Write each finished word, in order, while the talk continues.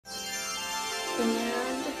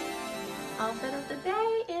And outfit of the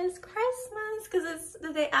day is Christmas because it's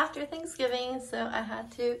the day after Thanksgiving, so I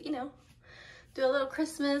had to, you know, do a little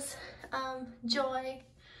Christmas joy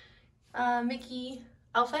Mickey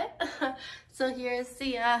outfit. So here's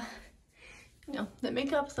the you know, the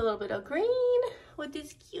makeup's a little bit of green with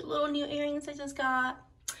these cute little new earrings I just got,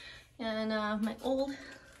 and my old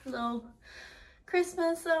little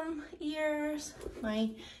Christmas ears, my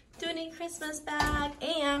Dooney Christmas bag,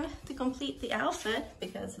 and to complete the outfit,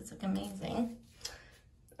 because it's like amazing.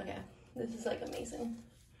 Okay, this is like amazing.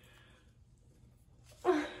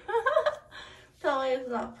 Tell me it's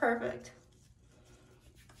not perfect.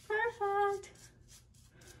 Perfect.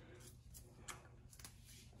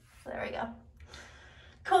 There we go.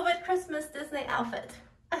 COVID Christmas Disney outfit.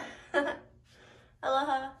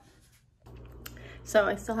 Aloha. So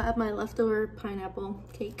I still have my leftover pineapple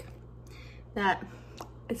cake. That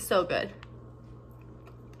is so good.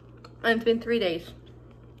 And it's been 3 days.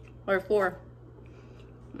 Or 4.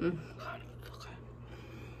 God, okay.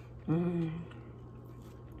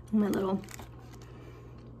 My little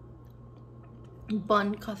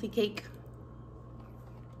bun coffee cake.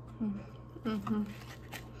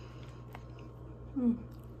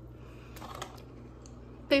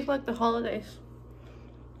 Tastes like the holidays.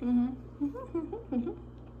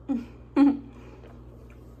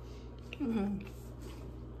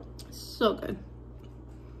 So good.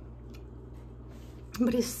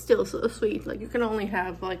 But it's still so sweet. Like, you can only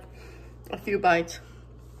have like a few bites.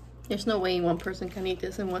 There's no way one person can eat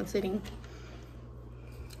this in one sitting.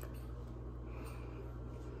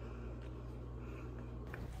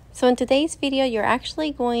 So in today's video, you're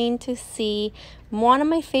actually going to see one of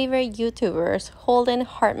my favorite YouTubers, Holden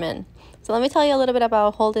Hartman. So let me tell you a little bit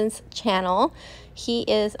about Holden's channel. He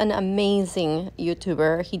is an amazing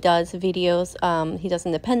YouTuber. He does videos, he does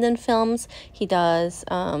independent films, he does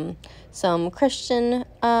some Christian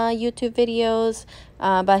YouTube videos,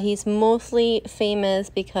 but he's mostly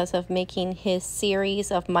famous because of making his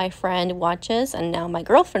series of My Friend Watches and Now My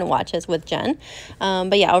Girlfriend Watches with Jen.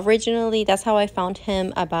 But yeah, originally that's how I found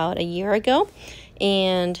him about a year ago.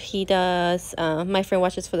 And he does My Friend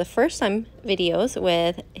Watches for the First Time videos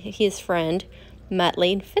with his friend Matt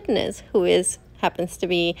Lane Fitness, who happens to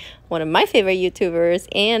be one of my favorite YouTubers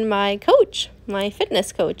and my coach, my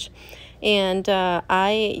fitness coach. And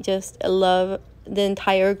I just love the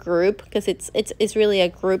entire group because it's really a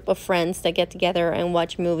group of friends that get together and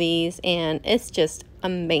watch movies, and it's just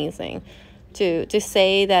amazing to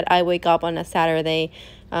say that I wake up on a Saturday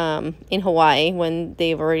in Hawaii when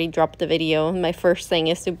they've already dropped the video. My first thing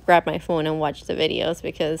is to grab my phone and watch the videos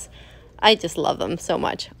because I just love them so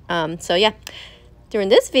much. So yeah, during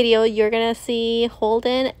this video, you're gonna see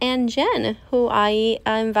Holden and Jen, who I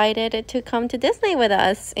invited to come to Disney with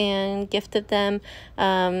us and gifted them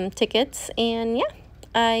tickets. And yeah,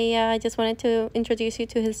 I just wanted to introduce you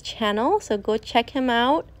to his channel, so go check him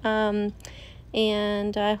out.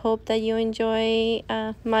 And I hope that you enjoy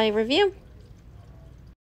my review.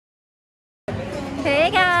 Hey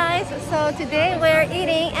guys, so today we're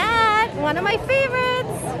eating at one of my favorites,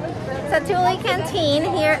 Satu'li Canteen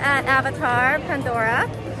here at Avatar, Pandora.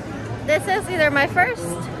 This is either my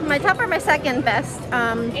top or my second best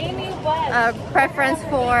preference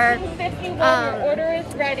for your order is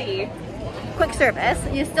ready. Quick service.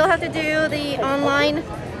 You still have to do the online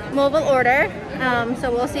mobile order,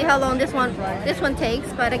 so we'll see how long this one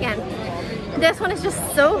takes. But again, this one is just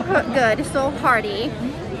so good, so hearty.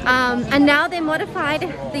 And now they modified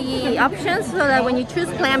the options so that when you choose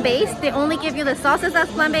plant-based, they only give you the sauces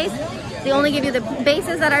that's plant-based. They only give you the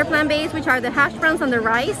bases that are plant-based, which are the hash browns and the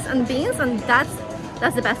rice and beans, and that's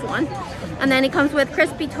the best one. And then it comes with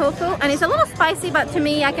crispy tofu, and it's a little spicy, but to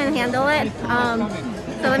me, I can handle it.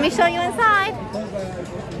 So let me show you inside.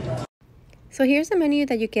 So here's the menu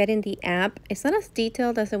that you get in the app. It's not as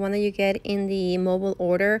detailed as the one that you get in the mobile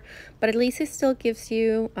order, but at least it still gives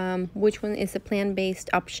you which one is the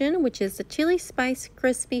plant-based option, which is the chili spice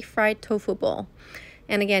crispy fried tofu bowl.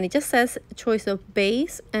 And again, it just says choice of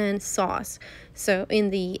base and sauce. So in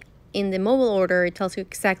the mobile order, it tells you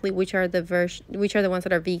exactly which are the ones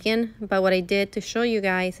that are vegan. But what I did to show you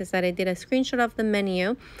guys is that I did a screenshot of the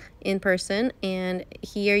menu in person, and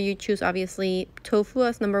here you choose obviously tofu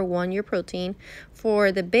as number 1, your protein.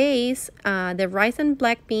 For the base, the rice and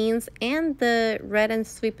black beans and the red and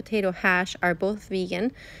sweet potato hash are both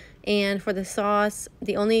vegan. And for the sauce,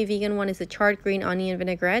 the only vegan one is the charred green onion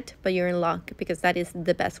vinaigrette, but you're in luck because that is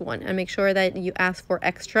the best one. And make sure that you ask for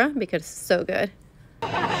extra because it's so good.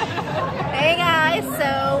 Hey guys,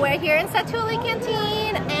 so we're here in Satu'li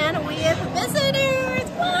Canteen and we have visitors.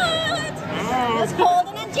 What? It's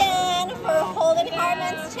Holden and Jen for Holden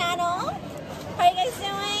Hartman's channel.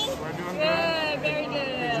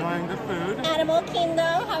 Animal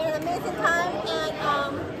Kingdom, having an amazing time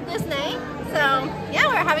at Disney. So yeah,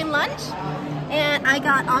 we're having lunch. And I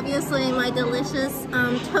got obviously my delicious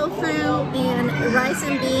tofu and rice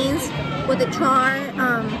and beans with the char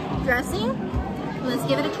dressing. Let's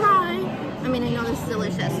give it a try. I mean, I know this is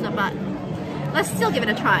delicious, but let's still give it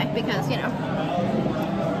a try because, you know.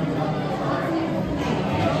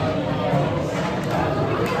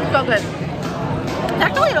 So good. It's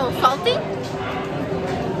actually a little salty.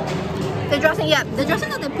 The dressing, yeah, the dressing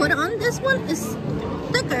that they put on this one is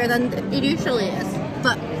thicker than it usually is.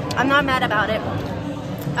 But I'm not mad about it.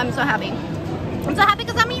 I'm so happy. I'm so happy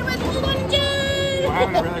because I'm here with Holden. We're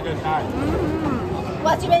having a really good time.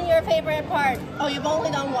 What's been your favorite part? Oh, you've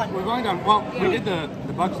only done one. We've only done, well, we did the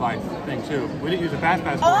bug slice thing too. We didn't use a fast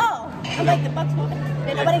pass. Oh, I like the bug slice.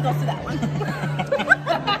 Yeah, nobody goes to that one.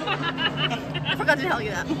 I forgot to tell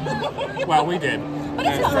you that. Well, we did. But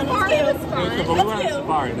it's fun. It's cute. It was good, but we went on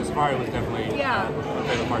safari. The safari was definitely our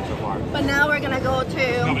favorite part so far. But now we're gonna go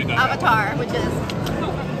to Avatar, which is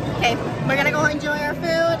okay. We're gonna go enjoy our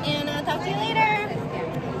food and talk to you later.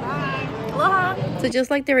 Bye. Aloha. So just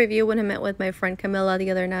like the review when I met with my friend Camilla the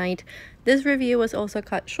other night, this review was also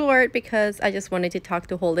cut short because I just wanted to talk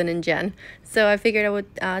to Holden and Jen. So I figured I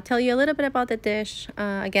would tell you a little bit about the dish.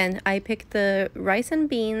 Again, I picked the rice and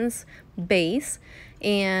beans base,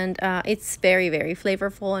 and it's very, very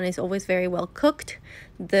flavorful and it's always very well cooked.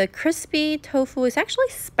 The crispy tofu is actually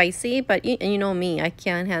spicy, but you know me, I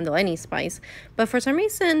can't handle any spice. But for some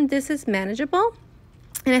reason, this is manageable.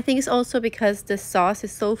 And I think it's also because the sauce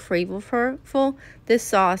is so flavorful. This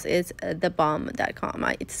sauce is thebomb.com.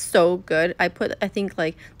 It's so good. I think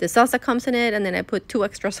like the sauce that comes in it, and then I put 2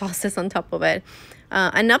 extra sauces on top of it.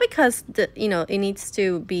 And not because it needs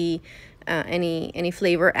to be any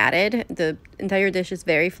flavor added. The entire dish is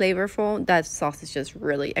very flavorful. That sauce is just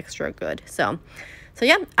really extra good. So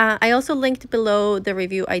yeah, I also linked below the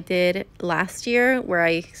review I did last year where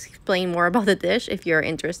I explain more about the dish if you're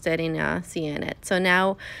interested in seeing it. So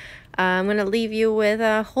now I'm going to leave you with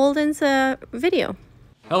Holden's video.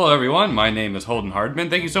 Hello everyone, my name is Holden Hardman.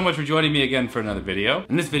 Thank you so much for joining me again for another video.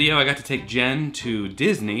 In this video, I got to take Jen to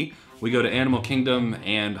Disney. We go to Animal Kingdom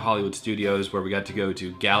and Hollywood Studios where we got to go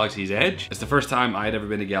to Galaxy's Edge. It's the first time I had ever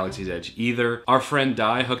been to Galaxy's Edge either. Our friend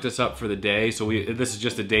Di hooked us up for the day, so this is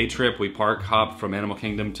just a day trip. We park hopped from Animal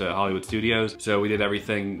Kingdom to Hollywood Studios, so we did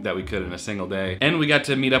everything that we could in a single day. And we got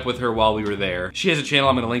to meet up with her while we were there. She has a channel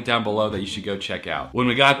I'm gonna link down below that you should go check out. When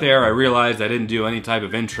we got there, I realized I didn't do any type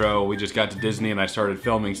of intro. We just got to Disney and I started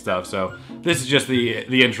filming stuff, so this is just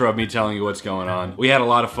the intro of me telling you what's going on. We had a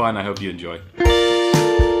lot of fun. I hope you enjoy.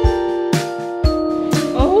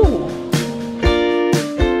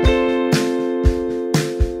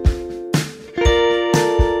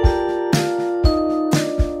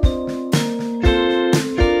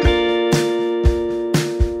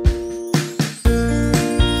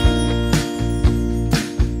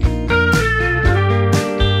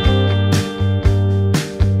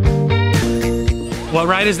 What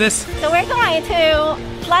ride is this? So we're going to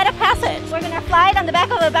fly the passage. We're gonna fly it on the back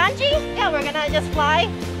of a bungee. Yeah, we're gonna just fly.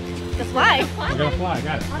 Just fly. We're gonna fly,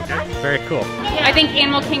 got it. Okay. Very cool. Yeah. I think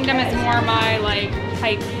Animal Kingdom is more my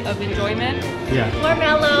type of enjoyment. Yeah. More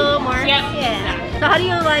mellow, more. Yep. Yeah. So how do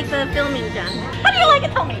you like the filming, Jen? How do you like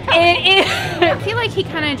it? Tell me. I feel like he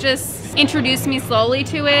kind of just introduced me slowly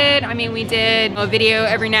to it. I mean, we did a video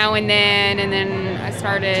every now and then I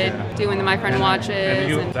started doing the My Friend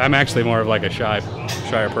Watches. I'm actually more of like a shyer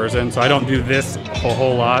person, so I don't do this a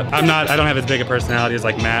whole lot. I don't have as big a personality as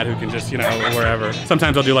like Matt, who can just, wherever.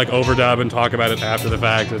 Sometimes I'll do like overdub and talk about it after the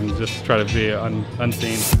fact and just try to be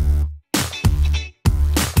unseen.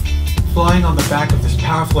 Flying on the back of this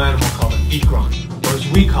powerful animal called an ikron, or as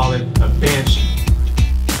we call it, a banshee.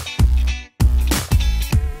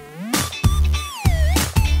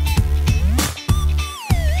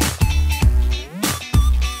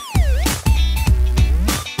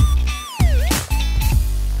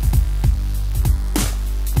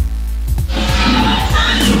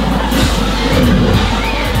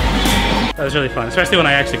 That was really fun, especially when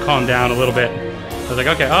I actually calmed down a little bit. I was like,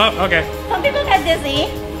 okay, oh, okay. Some people get dizzy.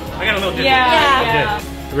 I got a little dizzy. Yeah.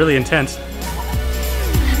 Really intense.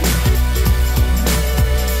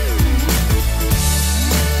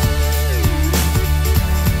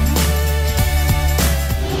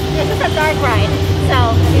 This is a dark ride,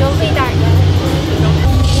 so it will be dark.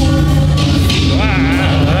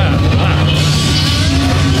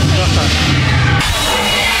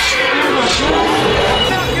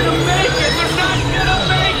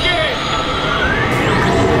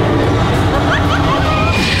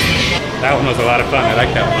 That one was a lot of fun. I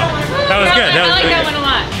like that one. That was good. I like that one a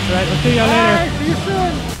lot. All right, we'll see y'all later. See you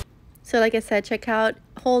soon. So like I said, check out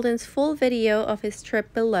Holden's full video of his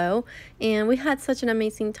trip below, and we had such an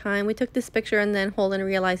amazing time. We took this picture and then Holden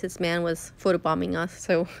realized this man was photobombing us,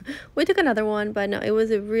 so we took another one. But no, it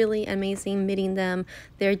was a really amazing meeting them.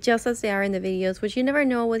 They're just as they are in the videos, which you never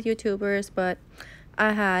know with YouTubers, but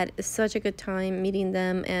I had such a good time meeting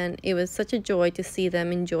them, and it was such a joy to see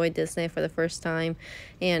them enjoy Disney for the first time.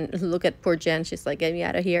 And look at poor Jen, she's like, get me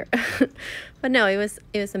out of here. But no, it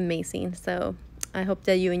was amazing. So I hope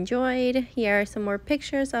that you enjoyed. Here are some more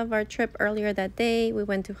pictures of our trip earlier that day. We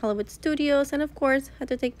went to Hollywood Studios and of course had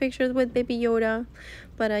to take pictures with Baby Yoda.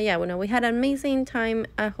 But yeah, well, no, we had an amazing time.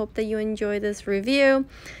 I hope that you enjoy this review.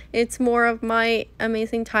 It's more of my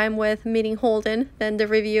amazing time with meeting Holden than the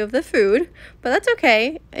review of the food. But that's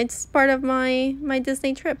okay. It's part of my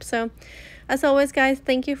Disney trip. So as always, guys,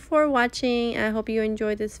 thank you for watching. I hope you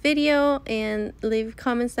enjoyed this video, and leave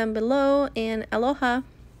comments down below, and aloha.